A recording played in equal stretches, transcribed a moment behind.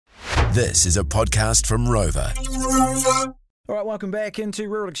This is a podcast from Rover. All right, welcome back into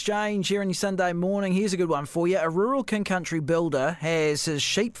Rural Exchange here on your Sunday morning. Here's a good one for you. A rural king country builder has his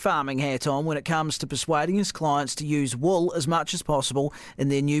sheep farming hat on when it comes to persuading his clients to use wool as much as possible in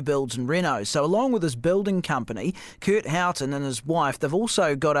their new builds and renos. So along with his building company, Kurt Houghton and his wife, they've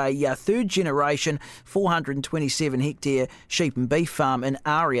also got a third generation 427 hectare sheep and beef farm in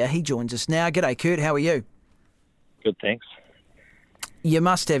Aria. He joins us now. G'day Kurt, how are you? Good, thanks. You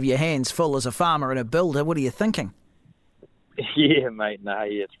must have your hands full as a farmer and a builder. What are you thinking? Yeah, mate. No,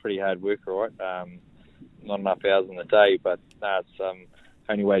 it's pretty hard work, all right. Not enough hours in the day, but it's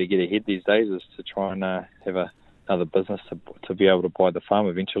only way to get ahead these days is to try and have another business to be able to buy the farm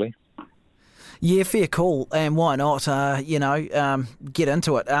eventually. Yeah, fair call, and why not? Get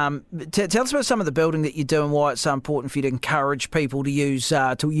into it. Tell us about some of the building that you do and why it's so important for you to encourage people to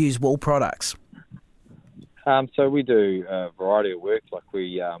use wool products. So we do a variety of work, like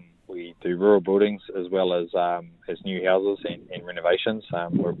we do rural buildings as well as new houses and renovations.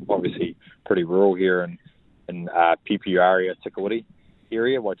 We're obviously pretty rural here in Pipiu area, Tikawiti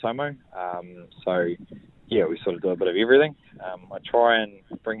area, Waitomo. So yeah, we sort of do a bit of everything. I try and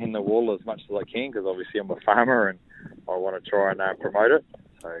bring in the wool as much as I can because obviously I'm a farmer and I want to try and promote it.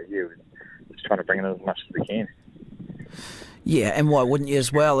 So yeah, we're just trying to bring in as much as we can. Yeah, and why wouldn't you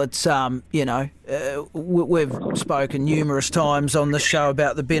as well? It's, we've spoken numerous times on this show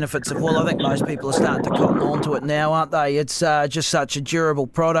about the benefits of wool. I think most people are starting to cotton on to it now, aren't they? It's just such a durable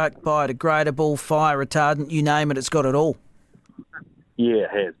product, biodegradable, fire retardant, you name it, it's got it all. Yeah, it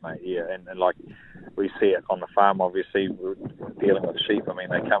has, mate, yeah. And like we see it on the farm, obviously, we're dealing with sheep. I mean,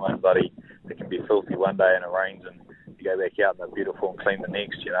 they come in, they can be filthy one day and it rains and you go back out and they're beautiful and clean the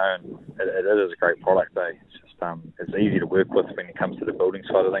next, and it is a great product, eh? It's just it's easy to work with when it comes to the building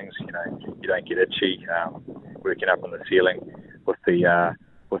side of things. You don't get itchy working up in the ceiling with the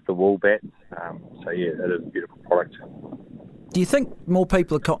wool bats. So yeah, it is a beautiful product. Do you think more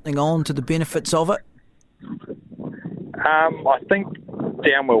people are cottoning on to the benefits of it? I think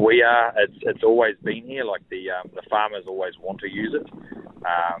down where we are, it's always been here. Like the farmers always want to use it.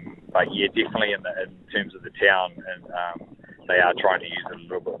 But yeah, definitely in terms of the town, and they are trying to use it a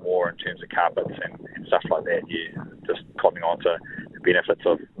little bit more in terms of carpets and stuff like that. Yeah, just cottoning on to the benefits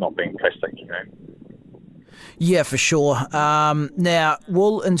of not being plastic. Yeah, for sure. Now,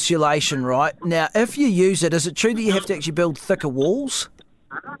 wool insulation, right? Now, if you use it, is it true that you have to actually build thicker walls?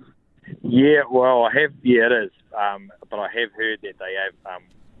 Yeah, well, I have. Yeah, it is. But I have heard that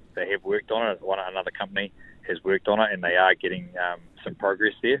they have worked on it. Another company has worked on it, and they are getting some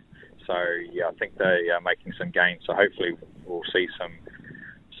progress there. So yeah, I think they are making some gains. So hopefully we'll see some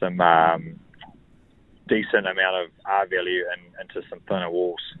decent amount of R value and into some thinner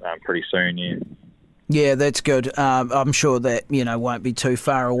walls pretty soon. Yeah. Yeah, that's good. I'm sure that won't be too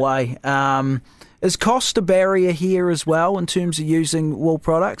far away. Is cost a barrier here as well in terms of using wool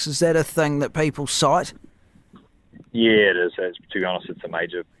products? Is that a thing that people cite? Yeah, it is. To be honest, it's a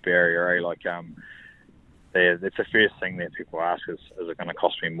major barrier. Like, it's the first thing that people ask is it going to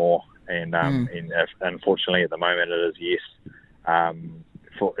cost me more? And unfortunately, at the moment, it is yes.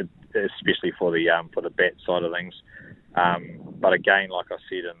 Especially for the bat side of things. But again, like I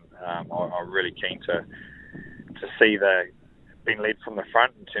said, I'm really keen to see being led from the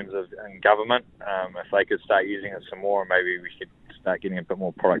front in terms of in government. If they could start using it some more, maybe we could start getting a bit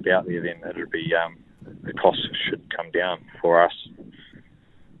more product out there. Then it would be the costs should come down for us.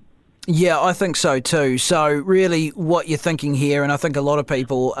 Yeah, I think so too. So really what you're thinking here, and I think a lot of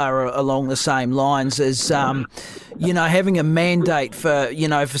people are along the same lines, is, having a mandate for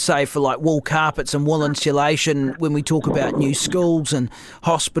like wool carpets and wool insulation when we talk about new schools and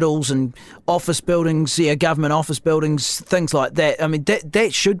hospitals and office buildings, government office buildings, things like that. I mean,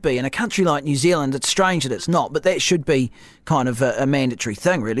 that should be, in a country like New Zealand, it's strange that it's not, but that should be kind of a mandatory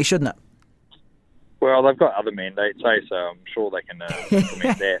thing, really, shouldn't it? Well, they've got other mandates, so I'm sure they can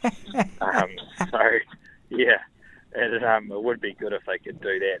implement that. So, yeah, it would be good if they could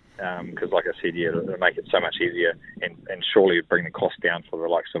do that, because like I said, yeah, it'll make it so much easier and surely bring the cost down for the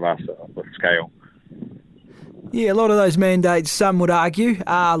likes of us with scale. Yeah, a lot of those mandates, some would argue,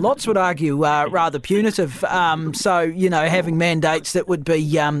 lots would argue, rather punitive. So, having mandates that would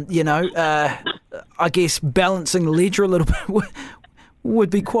be, I guess, balancing the ledger a little bit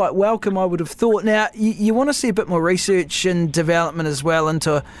would be quite welcome, I would have thought. Now, you want to see a bit more research and development as well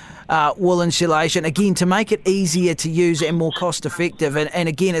into wool insulation, again, to make it easier to use and more cost effective. And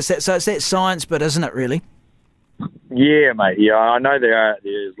again, it's that science bit, isn't it, really? Yeah, mate. Yeah, I know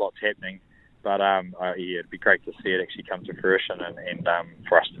there's lots happening, but it'd be great to see it actually come to fruition and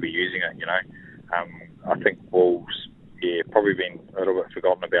for us to be using it. I think wool's probably been a little bit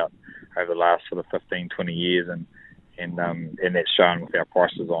forgotten about over the last sort of 15, 20 years, and that's shown with our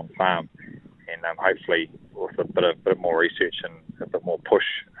prices on farm. And hopefully, with a bit more research and a bit more push,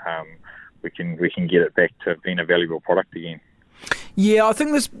 we can get it back to being a valuable product again. Yeah, I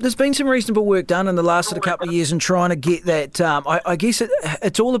think there's been some reasonable work done in the last sort of couple of years in trying to get that. I guess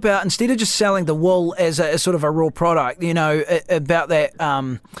it's all about, instead of just selling the wool as sort of a raw product, about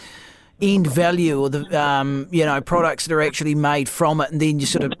that end value, or the products that are actually made from it, and then you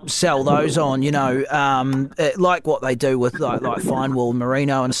sort of sell those on, like what they do with like fine wool,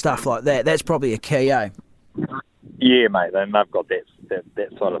 merino, and stuff like that. That's probably a key, eh? Yeah, mate, and they've got that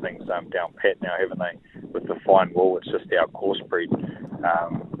side of things down pat now, haven't they? With the fine wool, it's just our coarse breed,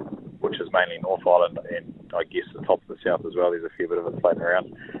 which is mainly North Island, and I guess the top of the south as well. There's a fair bit of it floating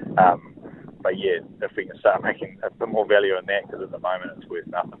around. But yeah, if we can start making a bit more value in that, because at the moment it's worth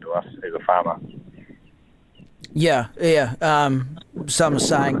nothing to us as a farmer. Yeah. Some are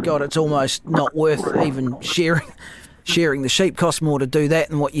saying, God, it's almost not worth even sharing the sheep. Costs more to do that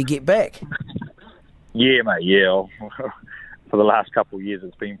than what you get back. Yeah, mate, yeah. For the last couple of years,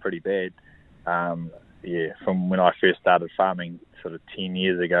 it's been pretty bad. From when I first started farming sort of 10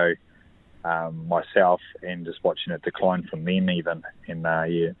 years ago, myself, and just watching it decline from then even. And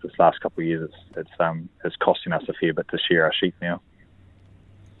this last couple of years, it's costing us a fair bit to share our sheep now.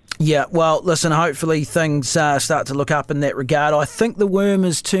 Yeah, well, listen, hopefully things start to look up in that regard. I think the worm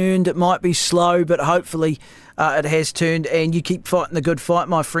has turned. It might be slow, but hopefully it has turned, and you keep fighting the good fight,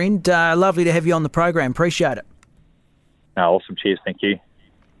 my friend. Lovely to have you on the program. Appreciate it. Awesome. Cheers. Thank you.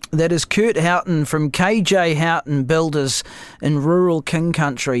 That is Kurt Houghton from KJ Houghton Builders in rural King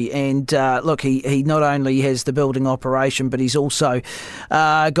Country. And look, he not only has the building operation, but he's also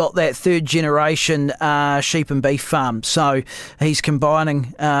got that third generation sheep and beef farm. So he's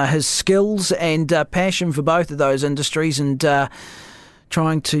combining his skills and passion for both of those industries, and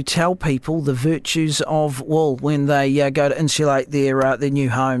trying to tell people the virtues of wool when they go to insulate their new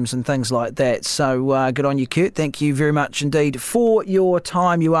homes and things like that. So good on you, Kurt. Thank you very much indeed for your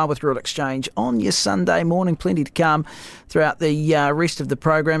time. You are with Rural Exchange on your Sunday morning. Plenty to come throughout the rest of the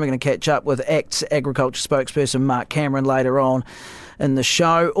program. We're going to catch up with ACT's agriculture spokesperson Mark Cameron later on in the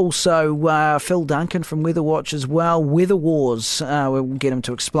show. Also, Phil Duncan from Weather Watch as well. Weather Wars. We'll get him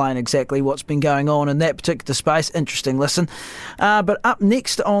to explain exactly what's been going on in that particular space. Interesting listen. But up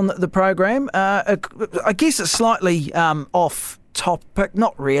next on the program, I guess it's slightly off topic.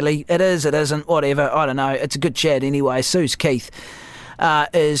 Not really. It is, it isn't, whatever. I don't know. It's a good chat anyway. Suze Keith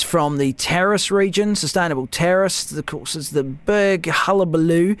is from the Terrace region, Sustainable Terrace. Of course, it's the big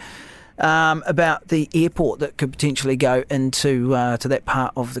hullabaloo about the airport that could potentially go into to that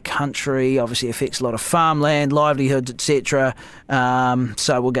part of the country. Obviously affects a lot of farmland, livelihoods, etc.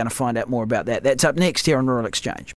 So we're going to find out more about that. That's up next here on Rural Exchange.